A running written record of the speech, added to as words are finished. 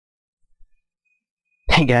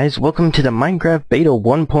Hey guys, welcome to the Minecraft Beta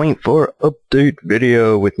 1.4 update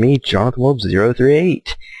video with me,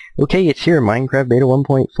 JonathanWolf038. Okay, it's here, Minecraft Beta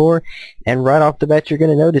 1.4, and right off the bat you're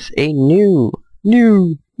going to notice a new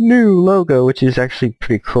logo, which is actually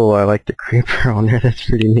pretty cool. I like the creeper on there, that's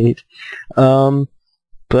pretty neat.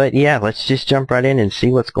 But yeah, let's just jump right in and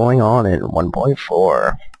see what's going on in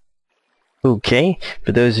 1.4. Okay,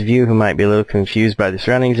 for those of you who might be a little confused by the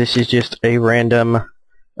surroundings, this is just a random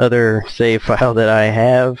other save file that I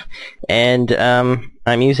have, and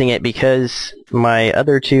I'm using it because my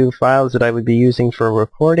other two files that I would be using for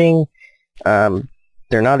recording, they're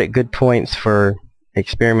not at good points for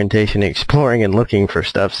experimentation, exploring, and looking for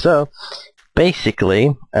stuff. So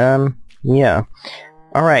basically, yeah.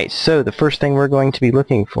 Alright, so the first thing we're going to be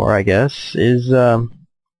looking for, I guess, is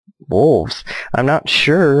wolves. I'm not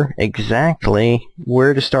sure exactly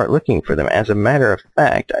where to start looking for them. As a matter of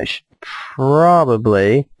fact, I should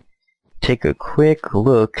probably take a quick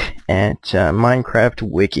look at Minecraft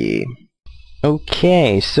Wiki.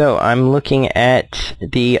 Okay, so I'm looking at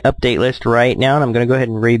the update list right now, and I'm going to go ahead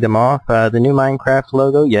and read them off. The new Minecraft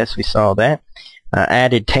logo, yes, we saw that.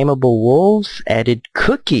 Added tameable wolves, added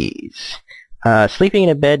cookies. Sleeping in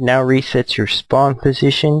a bed now resets your spawn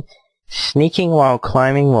position. Sneaking while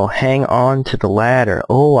climbing will hang on to the ladder.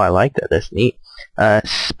 Oh, I like that. That's neat.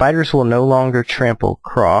 Spiders will no longer trample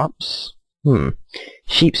crops.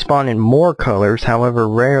 Sheep spawn in more colors, however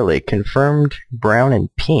rarely. Confirmed brown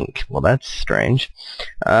and pink. Well, that's strange.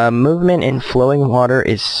 Movement in flowing water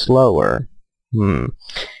is slower.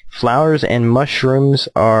 Flowers and mushrooms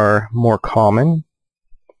are more common.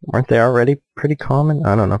 Weren't they already pretty common?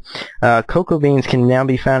 I don't know. Cocoa beans can now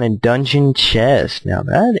be found in dungeon chests. Now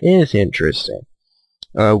that is interesting.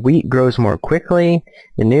 Wheat grows more quickly.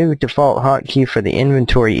 The new default hotkey for the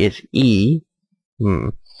inventory is E.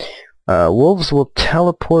 Wolves will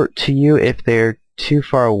teleport to you if they're too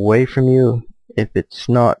far away from you if it's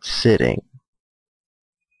not sitting.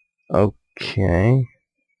 Okay.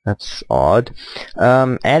 That's odd.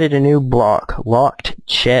 Added a new block, locked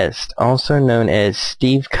chest, also known as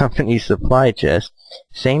Steve Company Supply Chest.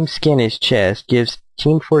 Same skin as chest, gives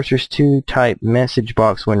Team Fortress 2 type message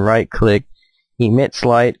box when right click. Emits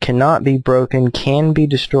light, cannot be broken, can be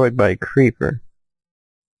destroyed by a creeper.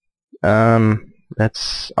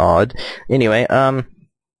 That's odd. Anyway,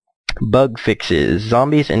 bug fixes.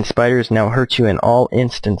 Zombies and spiders now hurt you in all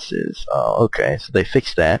instances. Oh, okay, so they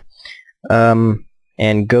fixed that.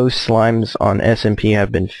 And ghost slimes on SMP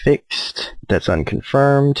have been fixed. That's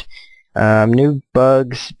unconfirmed. New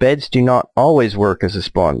bugs. Beds do not always work as a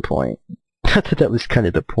spawn point. I thought that was kind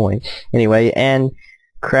of the point. Anyway, and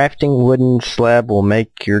crafting wooden slab will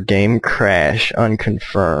make your game crash.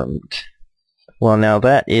 Unconfirmed. Well, now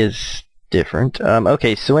that is different.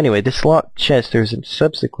 Okay, so anyway, this locked chest, there's a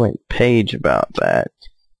subsequent page about that.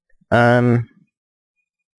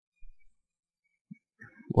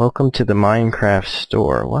 Welcome to the Minecraft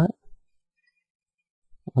store. What?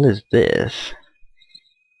 What is this?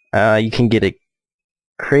 You can get a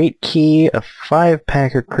crate key, a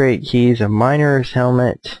 5-pack of crate keys, a miner's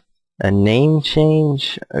helmet, a name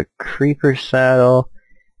change, a creeper saddle,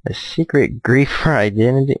 a secret griefer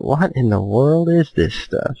identity. What in the world is this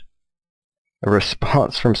stuff? A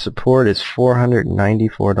response from support is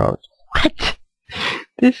 $494. What?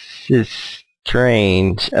 This is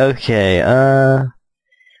strange. Okay,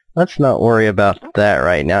 let's not worry about that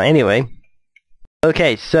right now. Anyway,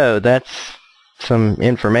 okay, so that's some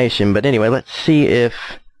information. But anyway, let's see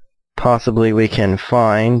if possibly we can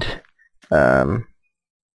find a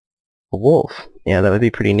wolf. Yeah, that would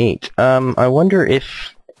be pretty neat. I wonder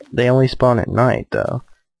if they only spawn at night, though.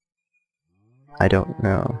 I don't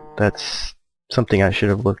know. That's something I should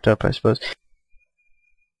have looked up, I suppose.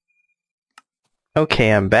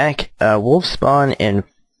 Okay, I'm back. Wolves spawn in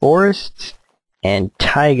forests and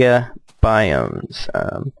taiga biomes.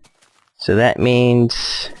 So that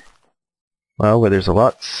means, well, where there's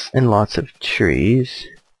lots and lots of trees.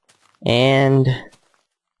 And,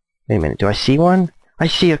 wait a minute, do I see one? I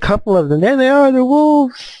see a couple of them. There they are, they're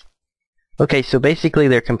wolves! Okay, so basically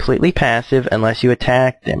they're completely passive unless you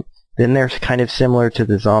attack them. Then they're kind of similar to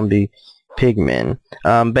the zombie pigmen.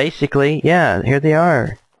 Basically, yeah, here they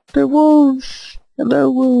are. They're wolves! Hello,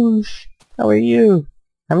 wolves! How are you?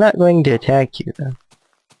 I'm not going to attack you, though.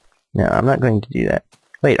 No, I'm not going to do that.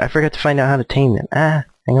 Wait, I forgot to find out how to tame them.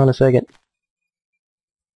 Hang on a second.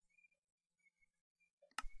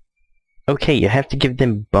 Okay, you have to give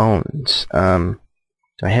them bones. Do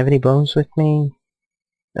I have any bones with me?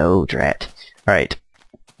 Oh, drat. Alright,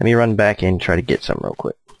 let me run back and try to get some real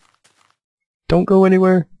quick. Don't go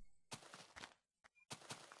anywhere.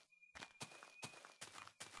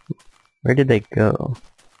 Where did they go?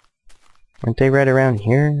 Aren't they right around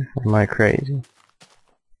here? Or am I crazy?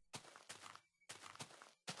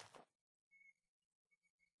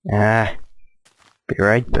 Ah, be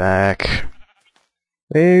right back.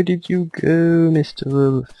 Where did you go, Mr.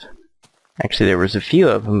 Wolf? Actually, there was a few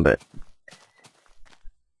of them, but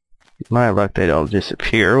with my luck, they'd all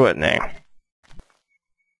disappear, wouldn't they?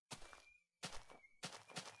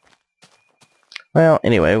 Well,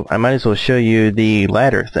 anyway, I might as well show you the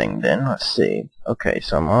ladder thing then. Let's see. Okay,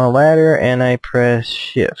 so I'm on a ladder and I press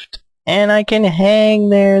shift. And I can hang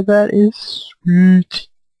there. That is sweet.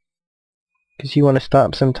 Because you want to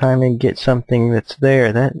stop sometime and get something that's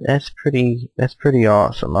there. That's pretty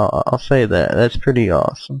awesome. I'll say that. That's pretty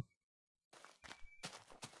awesome.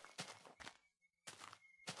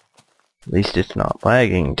 At least it's not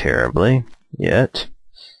lagging terribly yet.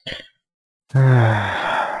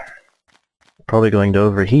 Probably going to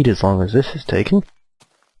overheat as long as this is taken.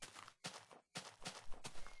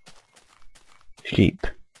 Sheep.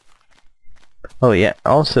 Oh yeah,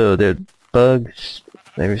 also the bugs.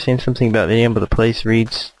 Ever seen something about being able to place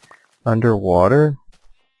reeds underwater?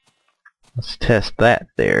 Let's test that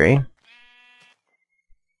theory.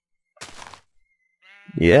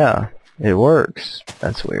 Yeah, it works.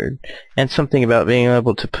 That's weird. And something about being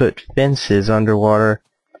able to put fences underwater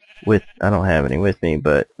with, I don't have any with me,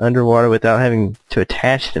 but underwater without having to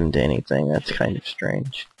attach them to anything. That's kind of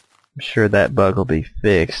strange. I'm sure that bug will be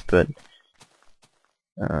fixed, but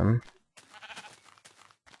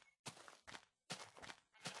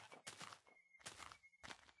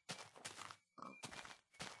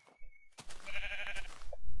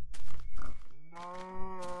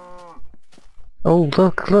oh,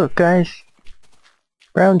 look, guys.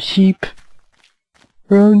 Brown sheep.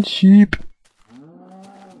 Brown sheep.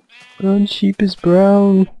 Brown sheep is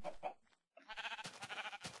brown.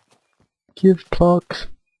 Give plucks.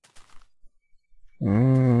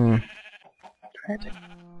 Tragic.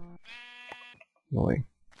 Boy.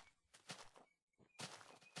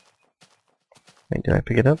 Wait, did I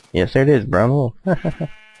pick it up? Yes, there it is. Brown wolf.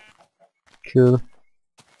 Cool.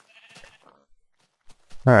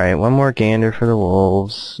 Alright, one more gander for the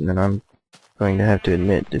wolves, and then I'm going to have to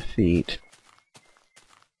admit defeat.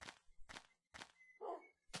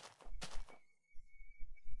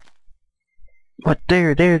 What?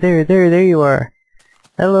 There you are.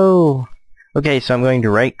 Hello. Okay, so I'm going to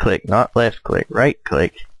right click, not left click, right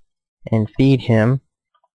click, and feed him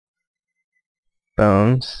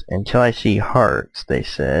bones until I see hearts, they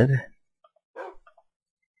said.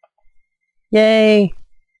 Yay!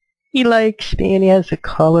 He likes me and he has a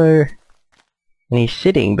collar. And he's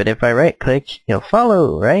sitting, but if I right click, he'll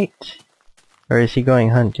follow, right? Or is he going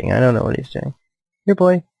hunting? I don't know what he's doing. Here,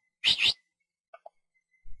 boy.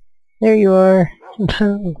 There you are.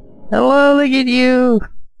 Hello, look at you.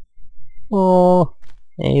 Oh,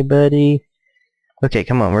 hey, buddy. Okay,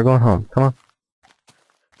 come on, we're going home. Come on.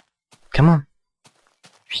 Come on.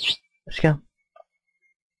 Let's go.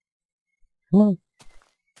 Come on.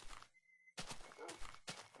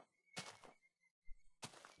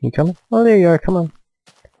 You coming? Oh, there you are. Come on.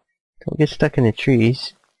 Don't get stuck in the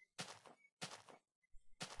trees.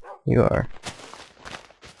 You are.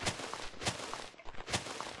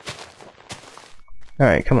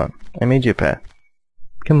 Alright, come on. I made you a path.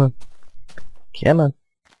 Come on. Come on.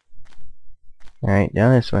 Alright,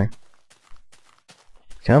 down this way.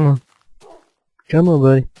 Come on. Come on,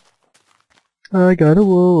 buddy. I got a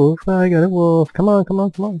wolf. I got a wolf. Come on, come on,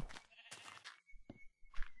 come on.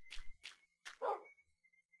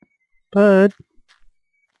 Bud.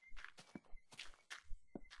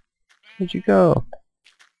 Where'd you go?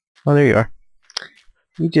 Oh, there you are.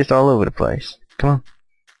 You just all over the place. Come on.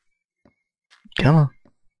 Come on.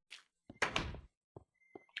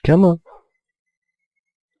 Come on.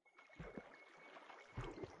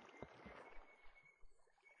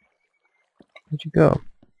 Where'd you go?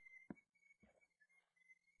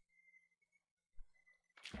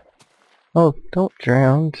 Oh, don't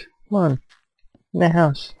drown. Come on. In the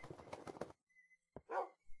house.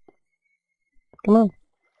 Come on.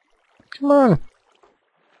 Come on.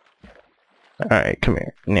 Alright, come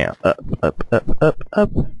here. Now, up, up, up, up, up.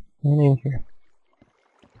 And in here.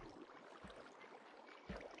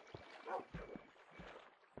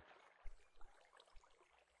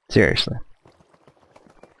 Seriously.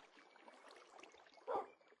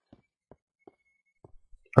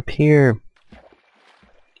 Up here.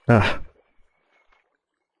 Ugh.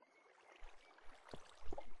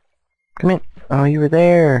 Come in. Oh, you were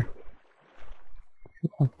there.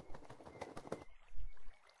 Come on.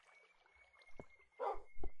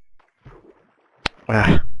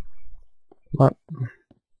 Ah. Come on.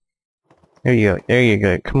 There you go. There you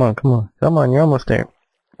go. Come on, come on. Come on, you're almost there.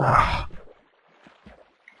 Oh,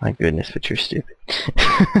 my goodness, but you're stupid.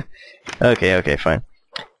 Okay, okay, fine.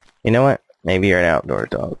 You know what? Maybe you're an outdoor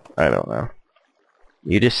dog. I don't know.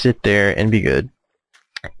 You just sit there and be good.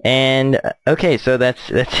 And okay, so that's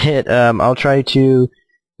it. I'll try to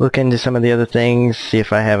look into some of the other things, see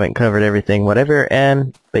if I haven't covered everything, whatever.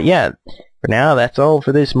 But yeah, for now, that's all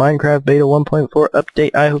for this Minecraft Beta 1.4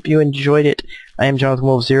 update. I hope you enjoyed it. I am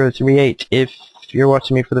JonathanWolf038. If you're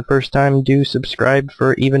watching me for the first time, do subscribe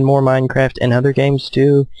for even more Minecraft and other games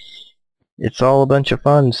too. It's all a bunch of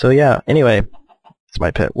fun. So yeah, anyway, it's my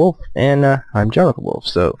pet wolf, and I'm Jonathan Wolf.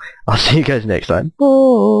 So I'll see you guys next time.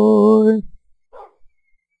 Bye!